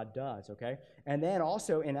our God does, okay? And then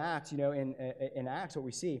also in Acts, in Acts, what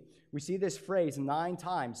we see this phrase 9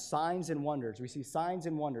 times, signs and wonders. We see signs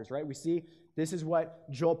and wonders, right? We see this is what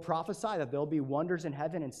Joel prophesied, that there'll be wonders in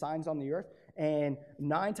heaven and signs on the earth. And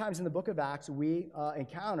 9 times in the book of Acts, we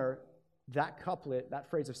encounter that couplet, that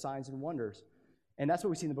phrase of signs and wonders. And that's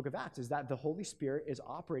what we see in the book of Acts, is that the Holy Spirit is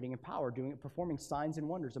operating in power, performing signs and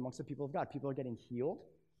wonders amongst the people of God. People are getting healed.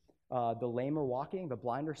 The lame are walking. The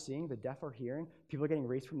blind are seeing. The deaf are hearing. People are getting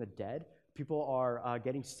raised from the dead. People are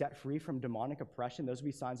getting set free from demonic oppression. Those would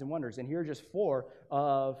be signs and wonders. And here are just 4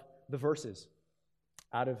 of the verses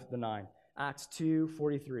out of the 9. Acts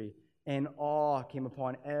 2:43. And awe came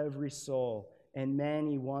upon every soul, and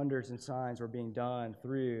many wonders and signs were being done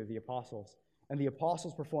through the apostles. And the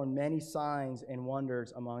apostles performed many signs and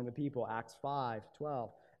wonders among the people. Acts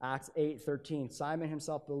 5:12. Acts 8:13. Simon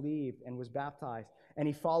himself believed and was baptized. And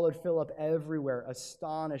he followed Philip everywhere,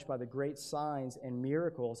 astonished by the great signs and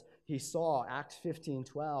miracles he saw. Acts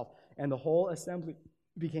 15:12. And the whole assembly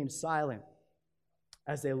became silent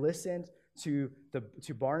as they listened to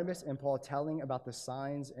Barnabas and Paul telling about the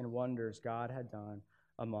signs and wonders God had done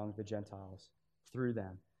among the Gentiles through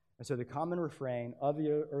them. And so the common refrain of the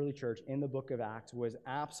early church in the book of Acts was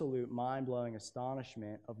absolute mind-blowing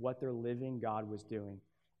astonishment of what their living God was doing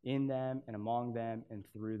in them and among them and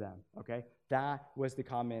through them, okay? That was the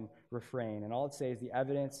common refrain. And all it says, the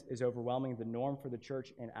evidence is overwhelming. The norm for the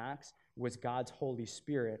church in Acts was God's Holy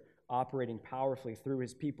Spirit operating powerfully through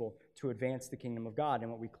his people to advance the kingdom of God.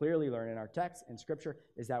 And what we clearly learn in our text and scripture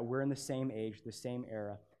is that we're in the same age, the same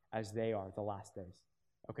era as they are, the last days,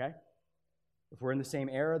 okay? If we're in the same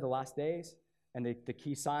era, the last days, and the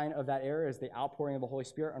key sign of that era is the outpouring of the Holy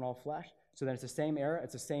Spirit on all flesh, so then it's the same era,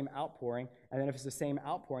 it's the same outpouring, and then if it's the same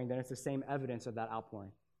outpouring, then it's the same evidence of that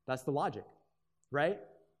outpouring. That's the logic, right?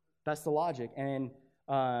 That's the logic. And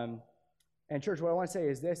church, what I want to say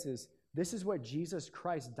is this is what Jesus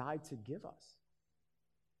Christ died to give us.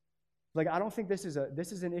 Like, I don't think this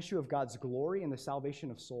is an issue of God's glory and the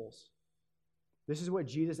salvation of souls. This is what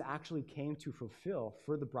Jesus actually came to fulfill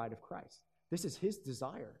for the bride of Christ. This is his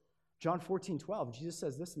desire. John 14:12, Jesus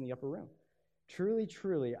says this in the upper room. Truly,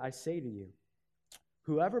 truly, I say to you,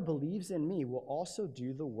 whoever believes in me will also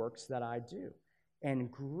do the works that I do.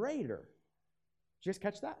 And greater, just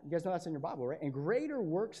catch that? You guys know that's in your Bible, right? And greater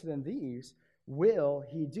works than these will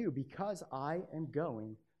he do, because I am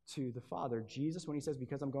going to the Father. Jesus, when he says,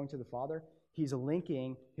 because I'm going to the Father, he's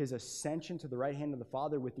linking his ascension to the right hand of the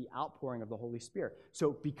Father with the outpouring of the Holy Spirit.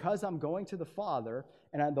 So because I'm going to the Father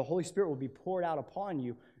and the Holy Spirit will be poured out upon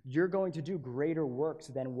you, you're going to do greater works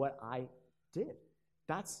than what I did.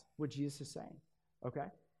 That's what Jesus is saying, okay?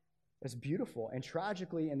 That's beautiful. And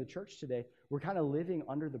tragically, in the church today, we're kind of living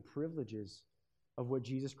under the privileges of what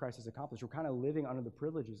Jesus Christ has accomplished. We're kind of living under the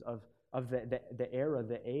privileges of the era,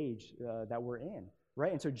 the age that we're in.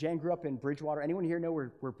 Right? And so Jen grew up in Bridgewater. Anyone here know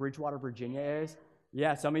where Bridgewater, Virginia is?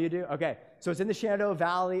 Yeah, some of you do? Okay. So it's in the Shenandoah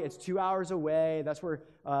Valley. It's 2 hours away. That's where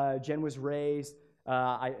Jen was raised.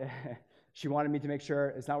 She wanted me to make sure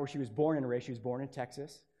it's not where she was born and raised. She was born in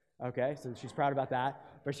Texas. Okay, so she's proud about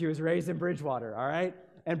that. But she was raised in Bridgewater, all right?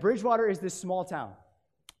 And Bridgewater is this small town,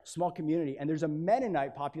 small community, and there's a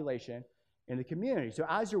Mennonite population in the community. So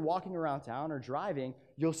as you're walking around town or driving,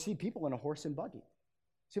 you'll see people in a horse and buggy.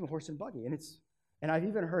 And I've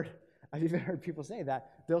even heard people say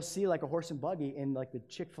that they'll see like a horse and buggy in like the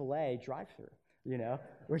Chick-fil-A drive-thru,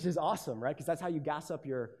 which is awesome, right? Because that's how you gas up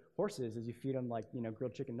your horses, is you feed them like,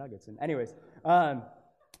 grilled chicken nuggets. And anyways,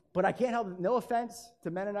 but I can't help, no offense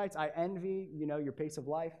to Mennonites, I envy, your pace of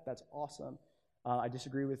life. That's awesome. I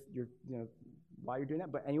disagree with your, why you're doing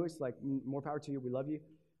that. But anyways, like, more power to you. We love you.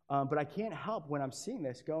 But I can't help when I'm seeing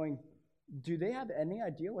this going, do they have any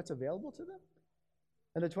idea what's available to them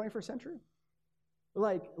in the 21st century?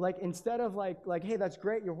 Like instead of like, hey, that's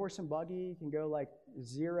great, your horse and buggy can go like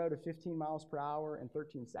 0 to 15 miles per hour in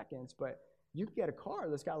 13 seconds, but you can get a car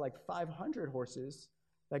that's got like 500 horses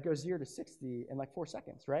that goes 0 to 60 in like 4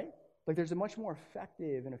 seconds, right? Like there's a much more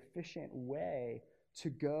effective and efficient way to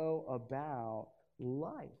go about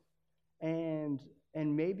life.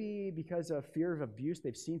 And maybe because of fear of abuse,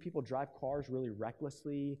 they've seen people drive cars really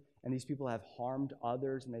recklessly, and these people have harmed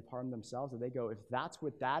others and they've harmed themselves, and they go, if that's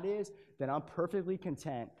what that is, then I'm perfectly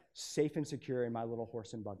content, safe and secure in my little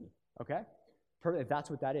horse and buggy, okay? If that's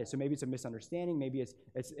what that is. So maybe it's a misunderstanding, maybe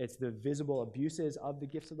it's the visible abuses of the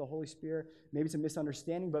gifts of the Holy Spirit, maybe it's a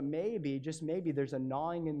misunderstanding, but maybe, just maybe, there's a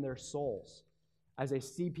gnawing in their souls as they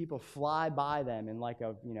see people fly by them in like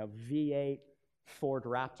a V8 Ford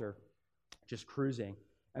Raptor, just cruising,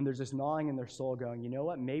 And there's this gnawing in their soul going, you know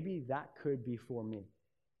what? Maybe that could be for me.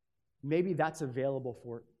 Maybe that's available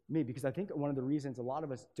for me. Because I think one of the reasons a lot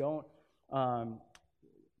of us don't want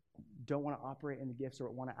to operate in the gifts or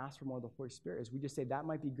want to ask for more of the Holy Spirit is we just say that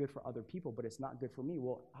might be good for other people, but it's not good for me.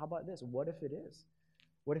 Well, how about this? What if it is?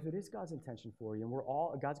 What if it is God's intention for you?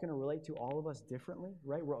 And God's going to relate to all of us differently,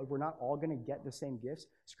 right? We're not all going to get the same gifts.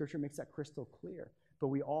 Scripture makes that crystal clear. But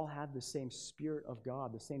we all have the same Spirit of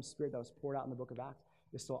God, the same Spirit that was poured out in the book of Acts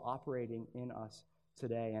is still operating in us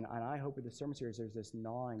today. And I hope with the sermon series, there's this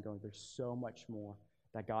gnawing going, there's so much more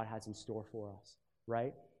that God has in store for us,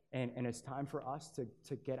 right? And it's time for us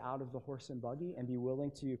to get out of the horse and buggy and be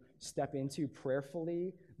willing to step into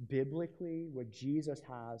prayerfully, biblically, what Jesus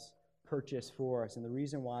has purchased for us. And the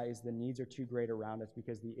reason why is the needs are too great around us,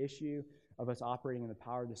 because the issue of us operating in the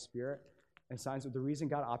power of the Spirit and signs, the reason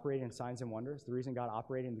God operated in signs and wonders, the reason God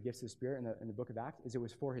operated in the gifts of the Spirit in the book of Acts is it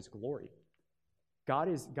was for his glory. God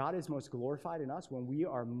is most glorified in us when we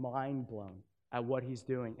are mind blown at what he's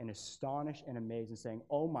doing and astonished and amazed and saying,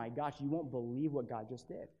 oh my gosh, you won't believe what God just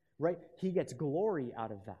did, right? He gets glory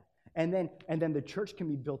out of that. And then the church can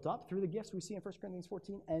be built up through the gifts we see in 1 Corinthians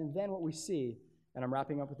 14. And then what we see, and I'm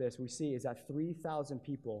wrapping up with this, we see is that 3,000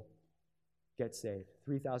 people get saved.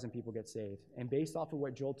 3,000 people get saved. And based off of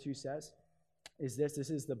what Joel 2 says, is this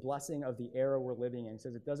is the blessing of the era we're living in. He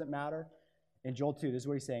says it doesn't matter. In Joel 2, this is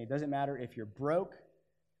what he's saying. It doesn't matter if you're broke.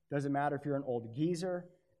 It doesn't matter if you're an old geezer.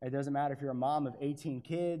 It doesn't matter if you're a mom of 18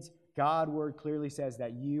 kids. God's word clearly says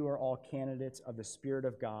that you are all candidates of the Spirit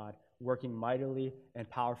of God working mightily and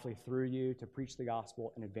powerfully through you to preach the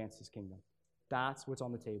gospel and advance his kingdom. That's what's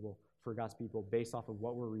on the table for God's people based off of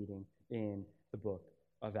what we're reading in the book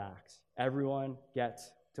of Acts. Everyone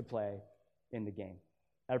gets to play in the game.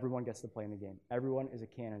 Everyone gets to play in the game. Everyone is a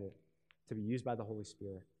candidate to be used by the Holy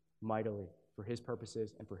Spirit mightily for his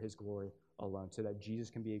purposes and for his glory alone, so that Jesus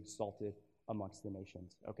can be exalted amongst the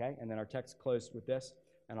nations. Okay? And then our text closed with this,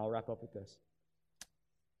 and I'll wrap up with this.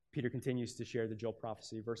 Peter continues to share the Joel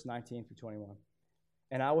prophecy, verse 19 through 21.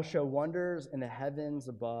 And I will show wonders in the heavens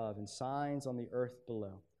above and signs on the earth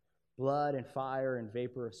below, blood and fire and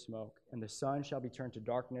vapor of smoke. And the sun shall be turned to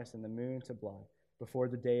darkness and the moon to blood before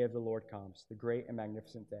the day of the Lord comes, the great and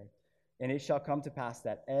magnificent day. And it shall come to pass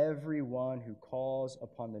that everyone who calls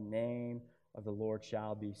upon the name of the Lord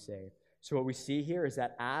shall be saved. So what we see here is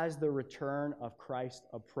that as the return of Christ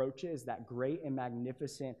approaches, that great and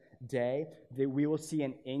magnificent day, that we will see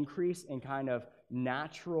an increase in kind of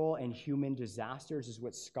natural and human disasters, is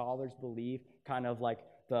what scholars believe, kind of like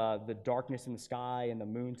the darkness in the sky and the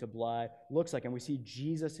moon to blood looks like. And we see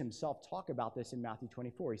Jesus himself talk about this in Matthew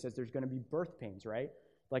 24. He says there's going to be birth pains, right?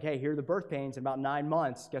 Like, hey, here are the birth pains. In about 9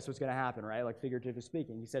 months, guess what's going to happen, right? Like, figuratively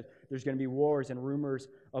speaking. He said there's going to be wars and rumors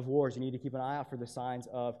of wars. You need to keep an eye out for the signs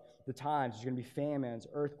of the times. There's going to be famines,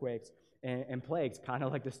 earthquakes, and plagues, kind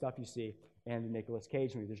of like the stuff you see in the Nicolas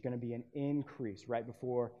Cage movie. There's going to be an increase right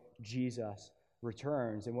before Jesus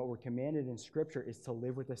returns. And what we're commanded in Scripture is to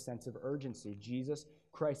live with a sense of urgency. Jesus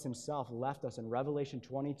Christ himself left us in Revelation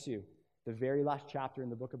 22, the very last chapter in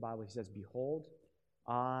the book of the Bible. He says, behold,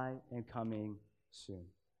 I am coming soon.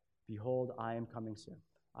 Behold, I am coming soon.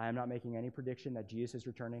 I am not making any prediction that Jesus is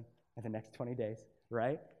returning in the next 20 days,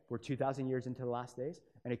 right? We're 2,000 years into the last days,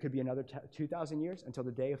 and it could be another 2,000 years until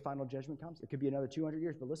the day of final judgment comes. It could be another 200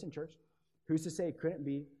 years. But listen, church, who's to say it couldn't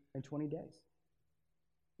be in 20 days?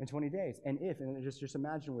 In 20 days. And just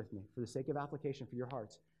imagine with me, for the sake of application for your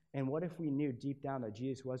hearts, and what if we knew deep down that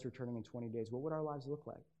Jesus was returning in 20 days? What would our lives look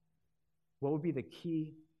like? What would be the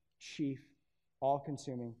key, chief,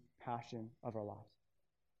 all-consuming passion of our lives?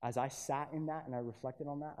 As I sat in that and I reflected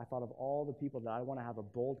on that, I thought of all the people that I want to have a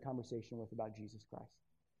bold conversation with about Jesus Christ,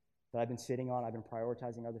 that I've been sitting on. I've been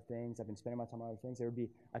prioritizing other things. I've been spending my time on other things. There would be,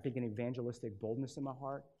 I think, an evangelistic boldness in my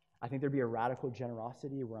heart. I think there'd be a radical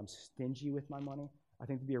generosity where I'm stingy with my money. I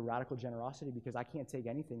think there'd be a radical generosity because I can't take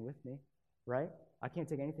anything with me, right? I can't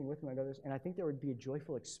take anything with me like others. And I think there would be a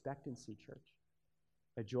joyful expectancy, church,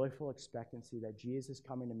 a joyful expectancy that Jesus is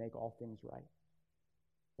coming to make all things right.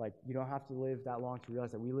 Like, you don't have to live that long to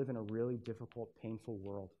realize that we live in a really difficult, painful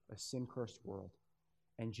world, a sin-cursed world.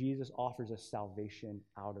 And Jesus offers us salvation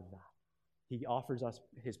out of that. He offers us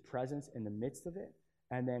his presence in the midst of it,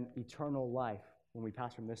 and then eternal life when we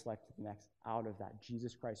pass from this life to the next out of that.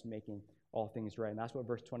 Jesus Christ making all things right. And that's what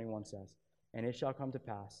verse 21 says. And it shall come to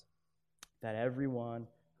pass that everyone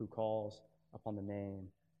who calls upon the name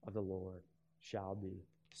of the Lord shall be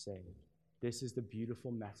saved. This is the beautiful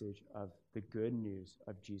message of the good news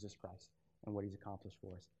of Jesus Christ and what he's accomplished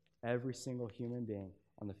for us. Every single human being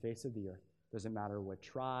on the face of the earth Doesn't matter what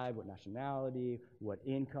tribe, what nationality, what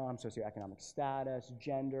income, socioeconomic status,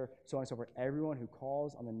 gender, so on and so forth. Everyone who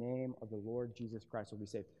calls on the name of the Lord Jesus Christ will be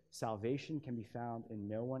saved. Salvation can be found in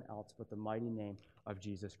no one else but the mighty name of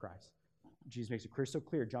Jesus Christ. Jesus makes it crystal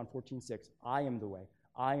clear, John 14:6, I am the way,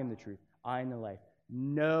 I am the truth, I am the life.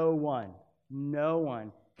 No one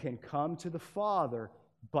can come to the Father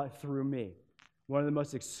but through me. One of the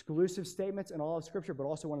most exclusive statements in all of Scripture, but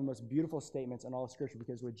also one of the most beautiful statements in all of Scripture,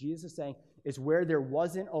 because what Jesus is saying is where there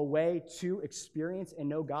wasn't a way to experience and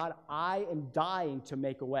know God, I am dying to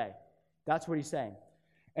make a way. That's what he's saying.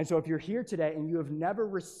 And so if you're here today and you have never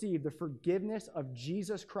received the forgiveness of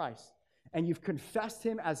Jesus Christ, and you've confessed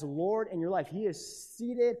him as Lord in your life, he is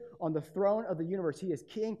seated on the throne of the universe. He is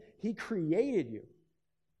king. He created you.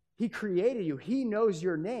 He created you. He knows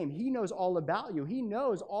your name. He knows all about you. He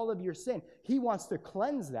knows all of your sin. He wants to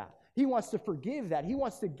cleanse that. He wants to forgive that. He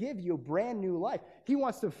wants to give you a brand new life. He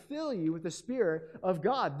wants to fill you with the Spirit of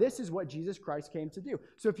God. This is what Jesus Christ came to do.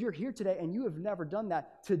 So if you're here today and you have never done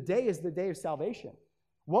that, today is the day of salvation.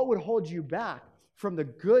 What would hold you back from the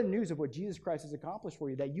good news of what Jesus Christ has accomplished for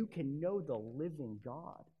you, that you can know the living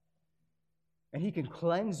God? And he can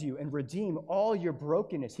cleanse you and redeem all your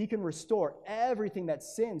brokenness. He can restore everything that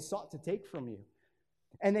sin sought to take from you.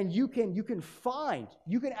 And then you can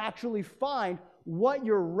actually find what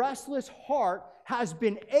your restless heart has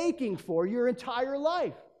been aching for your entire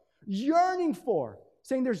life, yearning for,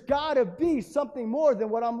 saying there's got to be something more than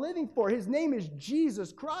what I'm living for. His name is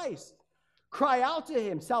Jesus Christ. Cry out to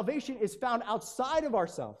him. Salvation is found outside of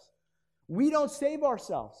ourselves. We don't save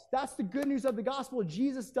ourselves. That's the good news of the gospel.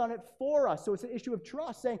 Jesus done it for us. So it's an issue of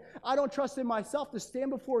trust, saying, I don't trust in myself to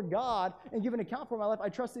stand before God and give an account for my life. I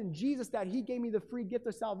trust in Jesus that he gave me the free gift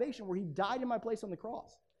of salvation, where he died in my place on the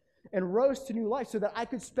cross and rose to new life so that I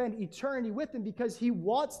could spend eternity with him, because he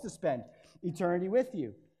wants to spend eternity with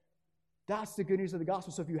you. That's the good news of the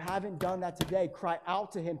gospel. So if you haven't done that today, cry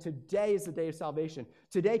out to him. Today is the day of salvation.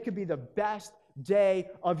 Today could be the best day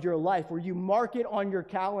of your life, where you mark it on your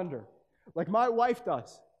calendar, like my wife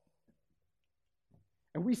does.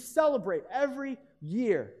 And we celebrate every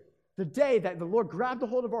year the day that the Lord grabbed a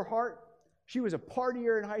hold of our heart. She was a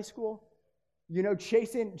partier in high school,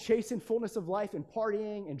 chasing fullness of life and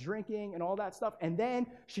partying and drinking and all that stuff. And then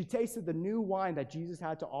she tasted the new wine that Jesus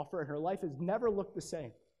had to offer, and her life has never looked the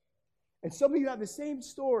same. And some of you have the same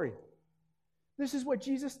story. This is what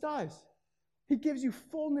Jesus does. He gives you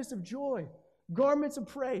fullness of joy, garments of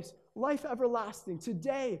praise, life everlasting.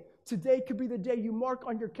 Today could be the day you mark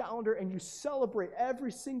on your calendar and you celebrate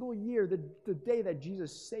every single year the day that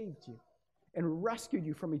Jesus saved you and rescued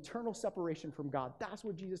you from eternal separation from God. That's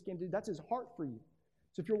what Jesus came to do. That's his heart for you.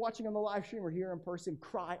 So if you're watching on the live stream or here in person,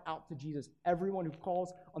 cry out to Jesus. Everyone who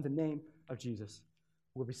calls on the name of Jesus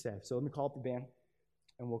will be saved. So let me call up the band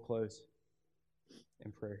and we'll close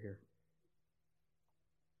in prayer here.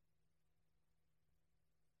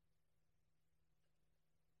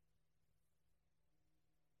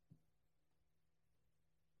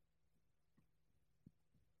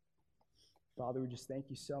 Father, we just thank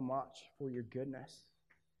you so much for your goodness.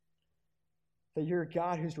 That you're a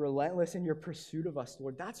God who's relentless in your pursuit of us,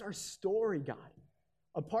 Lord. That's our story, God.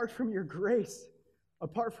 Apart from your grace,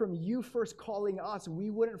 apart from you first calling us,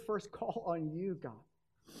 we wouldn't first call on you, God.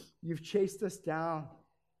 You've chased us down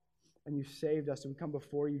and you've saved us. And we come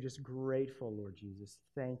before you just grateful, Lord Jesus.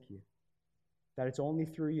 Thank you. That it's only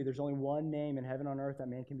through you. There's only one name in heaven and on earth that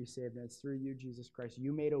man can be saved, and it's through you, Jesus Christ.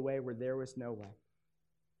 You made a way where there was no way.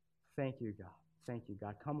 Thank you, God. Thank you,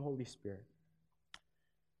 God. Come, Holy Spirit.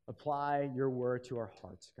 Apply your word to our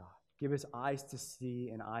hearts, God. Give us eyes to see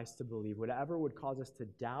and eyes to believe. Whatever would cause us to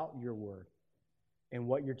doubt your word and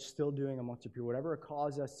what you're still doing amongst your people, whatever would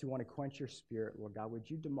cause us to want to quench your spirit, Lord God, would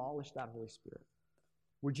you demolish that, Holy Spirit?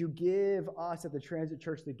 Would you give us at the Transit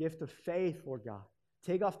Church the gift of faith, Lord God?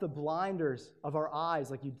 Take off the blinders of our eyes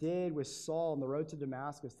like you did with Saul on the road to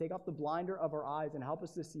Damascus. Take off the blinder of our eyes and help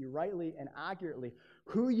us to see rightly and accurately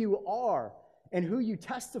who you are and who you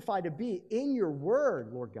testify to be in your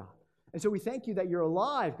word, Lord God. And so we thank you that you're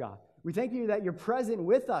alive, God. We thank you that you're present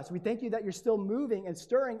with us. We thank you that you're still moving and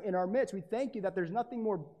stirring in our midst. We thank you that there's nothing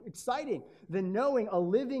more exciting than knowing a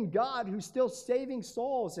living God who's still saving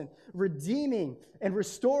souls and redeeming and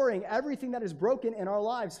restoring everything that is broken in our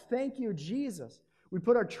lives. Thank you, Jesus. We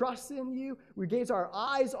put our trust in you. We gaze our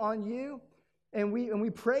eyes on you, and we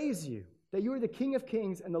praise you that you are the King of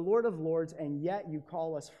Kings and the Lord of Lords, and yet you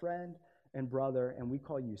call us friend and brother, and we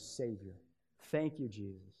call you Savior. Thank you,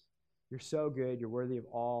 Jesus. You're so good. You're worthy of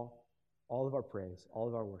all of our praise, all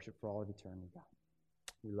of our worship for all of eternity, God.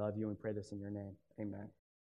 We love you and we pray this in your name. Amen.